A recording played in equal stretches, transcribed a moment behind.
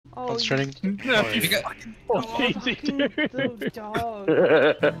Oh, Concentrating. No, You got- easy, dude. dog.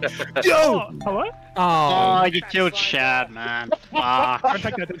 Yo! Hello? Oh, you killed Shad, man. Fuck. Don't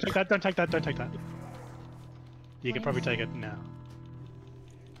take that, don't take that, don't take that, don't take that. You can probably take it now.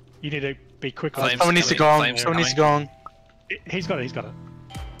 You need to be quick on Flames it. Someone needs to go coming, on. flames Someone needs to coming. go on. He's got it, he's got it.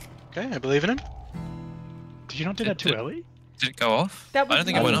 Okay, I believe in him. Did you not do that too early? Did it go off? That I was don't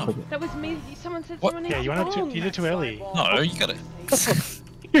think it went off. That was me. Someone said What? someone Yeah, needs you to wanted go to, on. you did too early. No, you got it.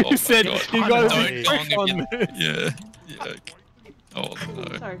 You Oh my said God. you gotta Don't be go quick on this. Yeah. Yeah. Oh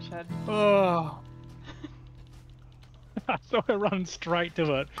no. Sorry, Chad. Oh. I saw her run straight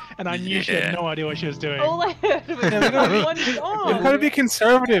to it, and I knew she had Yeah. no idea what she was doing. All I heard was one You gone. gotta be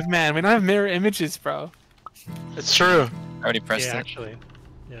conservative, man. We don't have mirror images, bro. It's true. I already pressed Yeah, it. actually.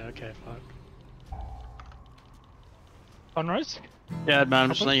 Yeah, okay, fuck. On Rose? Yeah, man, I'm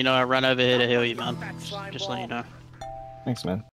just letting you know I ran over here to heal you, man. Just letting you know. Thanks, man.